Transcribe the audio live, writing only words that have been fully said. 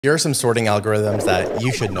Here are some sorting algorithms that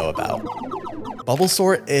you should know about. Bubble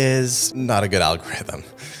sort is not a good algorithm.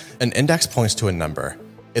 An index points to a number.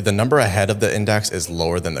 If the number ahead of the index is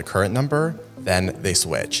lower than the current number, then they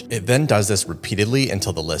switch. It then does this repeatedly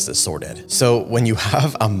until the list is sorted. So when you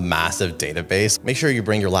have a massive database, make sure you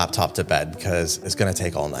bring your laptop to bed because it's gonna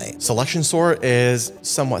take all night. Selection sort is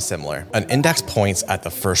somewhat similar. An index points at the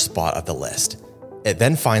first spot of the list. It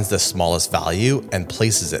then finds the smallest value and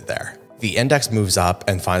places it there. The index moves up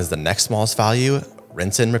and finds the next smallest value,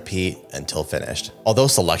 rinse and repeat until finished. Although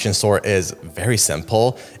selection sort is very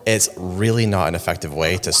simple, it's really not an effective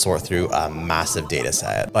way to sort through a massive data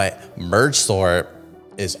set. But merge sort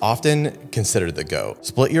is often considered the GOAT.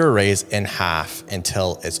 Split your arrays in half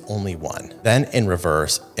until it's only one. Then in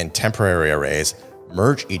reverse, in temporary arrays,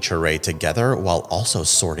 merge each array together while also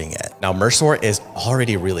sorting it. Now, merge sort is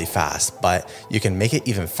already really fast, but you can make it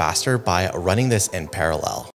even faster by running this in parallel.